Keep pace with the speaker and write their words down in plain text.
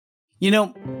You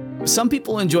know, some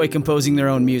people enjoy composing their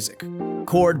own music,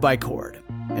 chord by chord,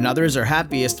 and others are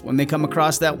happiest when they come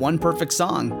across that one perfect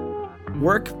song.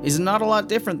 Work is not a lot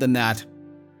different than that.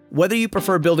 Whether you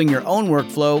prefer building your own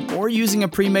workflow or using a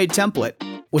pre-made template,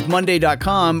 with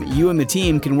Monday.com, you and the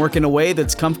team can work in a way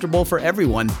that's comfortable for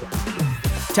everyone.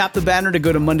 Tap the banner to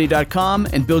go to Monday.com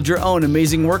and build your own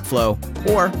amazing workflow,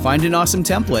 or find an awesome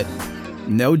template.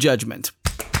 No judgment.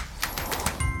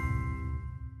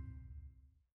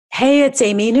 Hey, it's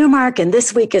Amy Newmark, and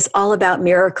this week is all about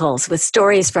miracles with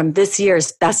stories from this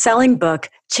year's best-selling book,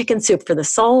 Chicken Soup for the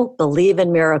Soul, Believe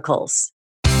in Miracles.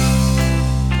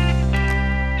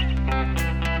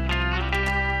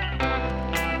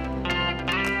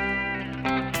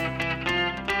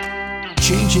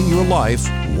 Changing your life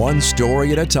one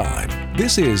story at a time.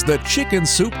 This is the Chicken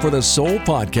Soup for the Soul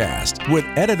podcast with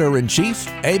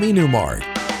Editor-in-Chief Amy Newmark.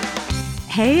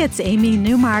 Hey, it's Amy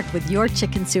Newmark with your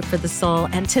Chicken Soup for the Soul,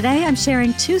 and today I'm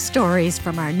sharing two stories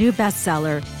from our new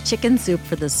bestseller, Chicken Soup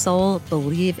for the Soul,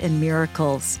 Believe in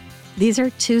Miracles. These are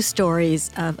two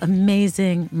stories of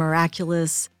amazing,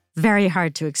 miraculous, very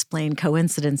hard to explain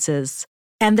coincidences.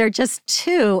 And they're just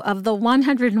two of the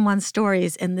 101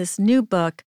 stories in this new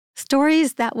book,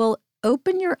 stories that will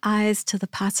open your eyes to the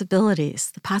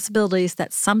possibilities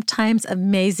that sometimes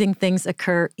amazing things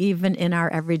occur even in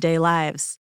our everyday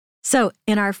lives. So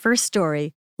in our first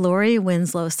story, Lori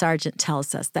Winslow Sargent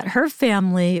tells us that her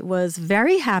family was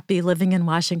very happy living in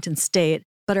Washington State,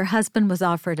 but her husband was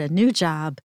offered a new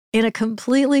job in a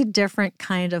completely different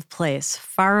kind of place,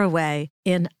 far away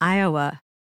in Iowa.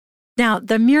 Now,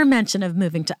 the mere mention of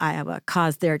moving to Iowa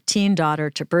caused their teen daughter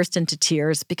to burst into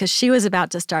tears because she was about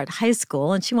to start high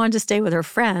school and she wanted to stay with her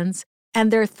friends.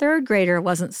 And their third grader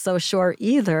wasn't so sure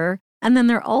either. And then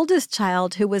their oldest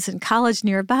child, who was in college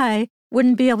nearby,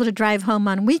 wouldn't be able to drive home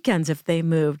on weekends if they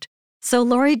moved. So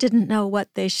Lori didn't know what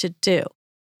they should do.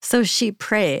 So she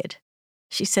prayed.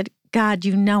 She said, God,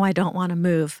 you know I don't want to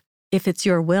move. If it's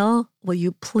your will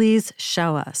you please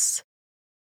show us?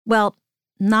 Well,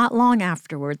 not long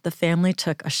afterward, the family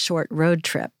took a short road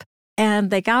trip,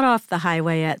 and they got off the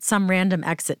highway at some random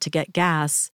exit to get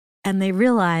gas, and they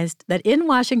realized that in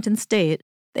Washington State,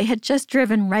 they had just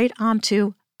driven right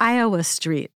onto Iowa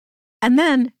Street. And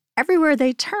then, everywhere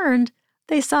they turned,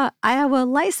 they saw Iowa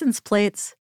license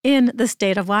plates in the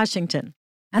state of Washington.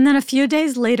 And then a few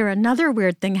days later, another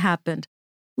weird thing happened.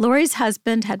 Lori's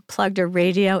husband had plugged a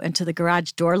radio into the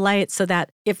garage door light so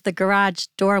that if the garage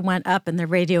door went up and the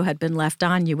radio had been left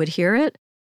on, you would hear it.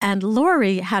 And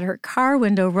Lori had her car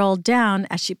window rolled down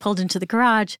as she pulled into the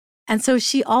garage, and so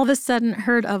she all of a sudden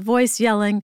heard a voice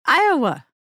yelling, Iowa!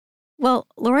 Well,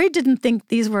 Lori didn't think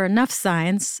these were enough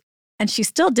signs, and she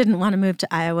still didn't want to move to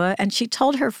Iowa, and she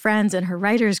told her friends in her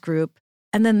writers group,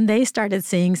 and then they started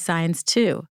seeing signs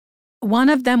too. One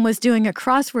of them was doing a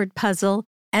crossword puzzle,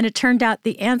 and it turned out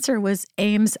the answer was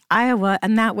Ames, Iowa,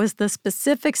 and that was the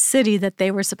specific city that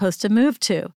they were supposed to move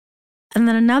to. And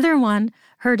then another one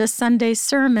heard a Sunday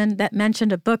sermon that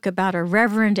mentioned a book about a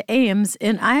Reverend Ames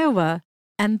in Iowa,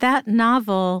 and that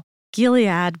novel,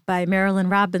 Gilead by Marilyn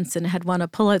Robinson, had won a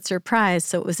Pulitzer Prize,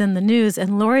 so it was in the news,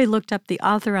 and Lori looked up the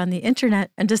author on the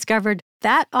internet and discovered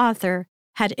that author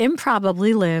had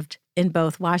improbably lived in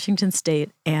both Washington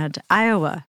State and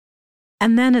Iowa.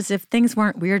 And then, as if things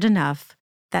weren't weird enough,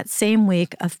 that same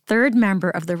week, a third member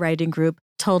of the writing group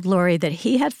told Lori that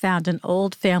he had found an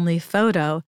old family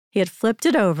photo. He had flipped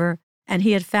it over, and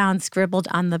he had found scribbled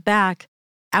on the back,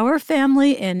 "Our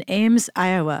family in Ames,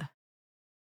 Iowa."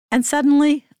 And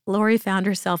suddenly, Lori found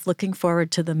herself looking forward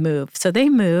to the move. So they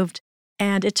moved,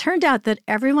 and it turned out that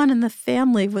everyone in the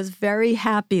family was very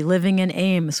happy living in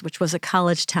Ames, which was a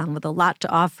college town with a lot to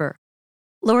offer.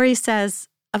 Lori says,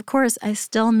 of course, I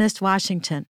still missed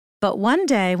Washington. But one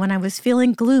day, when I was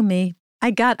feeling gloomy,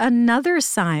 I got another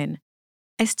sign.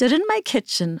 I stood in my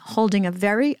kitchen holding a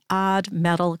very odd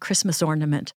metal Christmas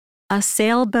ornament, a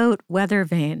sailboat weather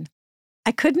vane.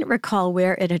 I couldn't recall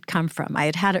where it had come from. I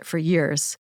had had it for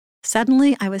years.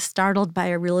 Suddenly, I was startled by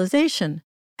a realization.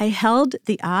 I held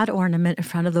the odd ornament in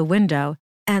front of the window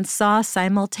and saw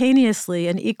simultaneously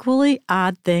an equally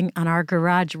odd thing on our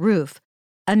garage roof,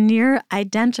 a near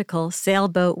identical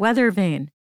sailboat weather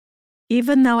vane.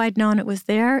 Even though I'd known it was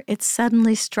there, it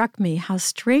suddenly struck me how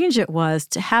strange it was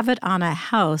to have it on a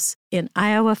house in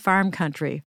Iowa farm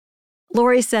country.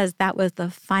 Lori says that was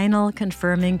the final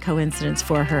confirming coincidence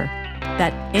for her,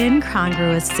 that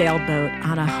incongruous sailboat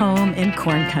on a home in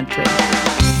corn country.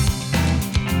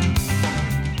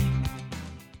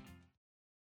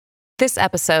 This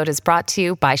episode is brought to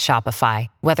you by Shopify.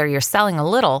 Whether you're selling a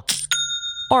little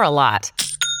or a lot,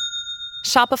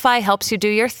 Shopify helps you do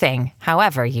your thing,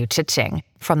 however you cha-ching.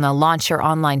 From the launch your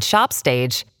online shop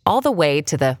stage, all the way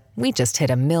to the we just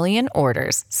hit 1 million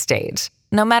orders stage.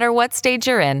 No matter what stage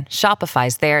you're in,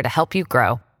 Shopify's there to help you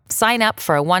grow. Sign up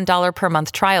for a $1 per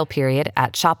month trial period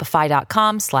at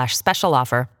shopify.com/special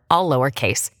offer, all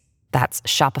lowercase. That's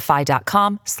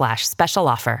shopify.com/special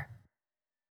offer.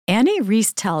 Annie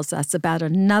Reese tells us about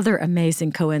another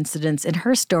amazing coincidence in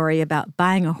her story about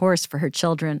buying a horse for her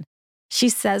children. She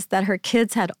says that her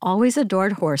kids had always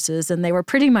adored horses, and they were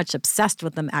pretty much obsessed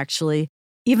with them, actually.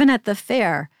 Even at the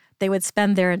fair, they would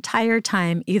spend their entire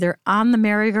time either on the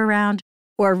merry-go-round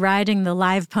or riding the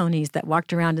live ponies that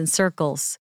walked around in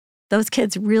circles. Those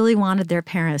kids really wanted their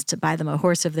parents to buy them a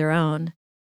horse of their own.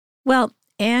 Well,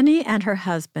 Annie and her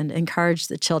husband encouraged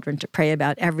the children to pray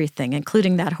about everything,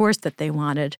 including that horse that they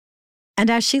wanted. And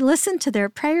as she listened to their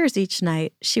prayers each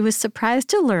night, she was surprised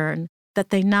to learn that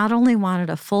they not only wanted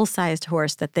a full-sized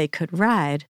horse that they could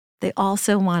ride, they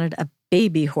also wanted a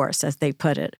baby horse, as they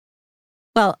put it.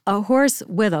 Well, a horse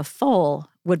with a foal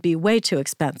would be way too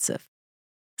expensive.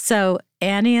 So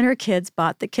Annie and her kids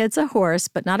bought the kids a horse,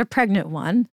 but not a pregnant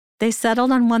one. They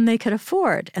settled on one they could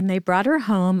afford, and they brought her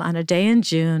home on a day in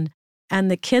June, and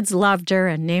the kids loved her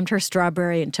and named her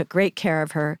Strawberry and took great care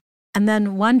of her. And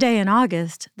then one day in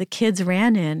August, the kids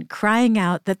ran in, crying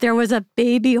out that there was a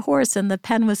baby horse in the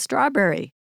pen with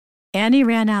Strawberry. Annie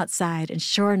ran outside, and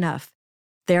sure enough,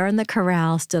 there in the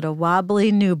corral stood a wobbly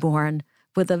newborn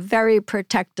with a very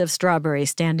protective Strawberry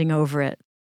standing over it.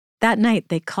 That night,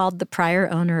 they called the prior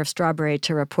owner of Strawberry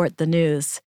to report the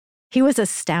news. He was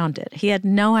astounded. He had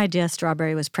no idea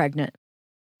Strawberry was pregnant.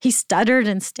 He stuttered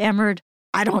and stammered,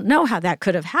 "I don't know how that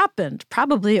could have happened.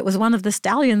 Probably it was one of the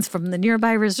stallions from the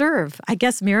nearby reserve. I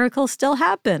guess miracles still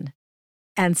happen."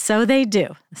 And so they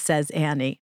do, says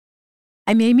Annie.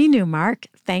 I'm Amy Newmark.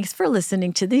 Thanks for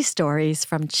listening to these stories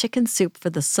from Chicken Soup for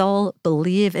the Soul,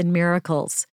 Believe in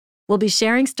Miracles. We'll be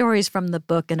sharing stories from the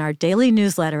book in our daily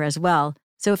newsletter as well.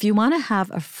 So if you want to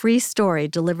have a free story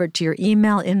delivered to your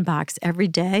email inbox every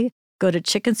day, go to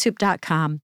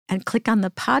chickensoup.com and click on the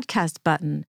podcast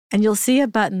button. And you'll see a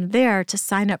button there to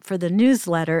sign up for the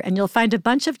newsletter, and you'll find a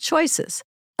bunch of choices.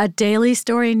 A daily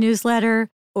story newsletter,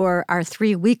 or our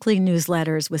 3 weekly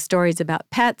newsletters with stories about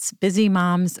pets, busy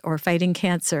moms, or fighting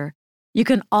cancer. You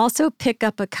can also pick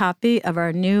up a copy of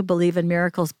our new Believe in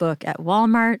Miracles book at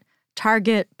Walmart,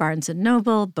 Target, Barnes &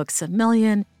 Noble, Books A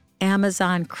Million,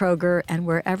 Amazon, Kroger, and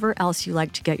wherever else you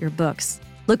like to get your books.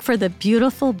 Look for the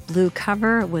beautiful blue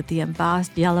cover with the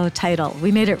embossed yellow title.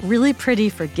 We made it really pretty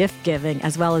for gift giving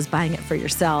as well as buying it for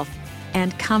yourself.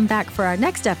 And come back for our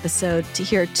next episode to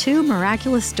hear 2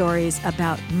 miraculous stories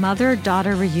about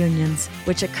mother-daughter reunions,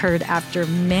 which occurred after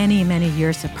many, many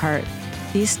years apart.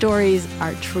 These stories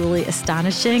are truly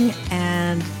astonishing,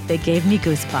 and they gave me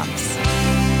goosebumps.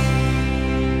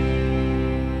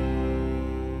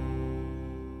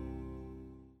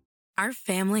 Our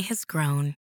family has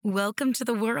grown. Welcome to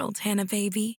the world, Hannah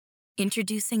baby.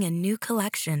 Introducing a new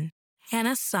collection,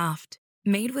 Hannah Soft,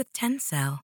 made with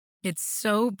Tencel. It's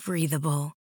so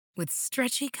breathable, with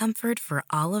stretchy comfort for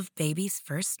all of baby's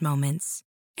first moments.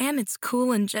 And it's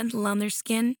cool and gentle on their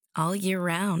skin all year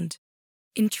round.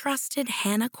 Entrusted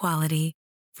Hannah quality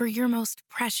for your most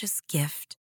precious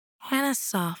gift. Hannah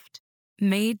Soft,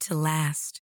 made to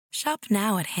last. Shop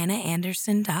now at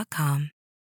hannahanderson.com.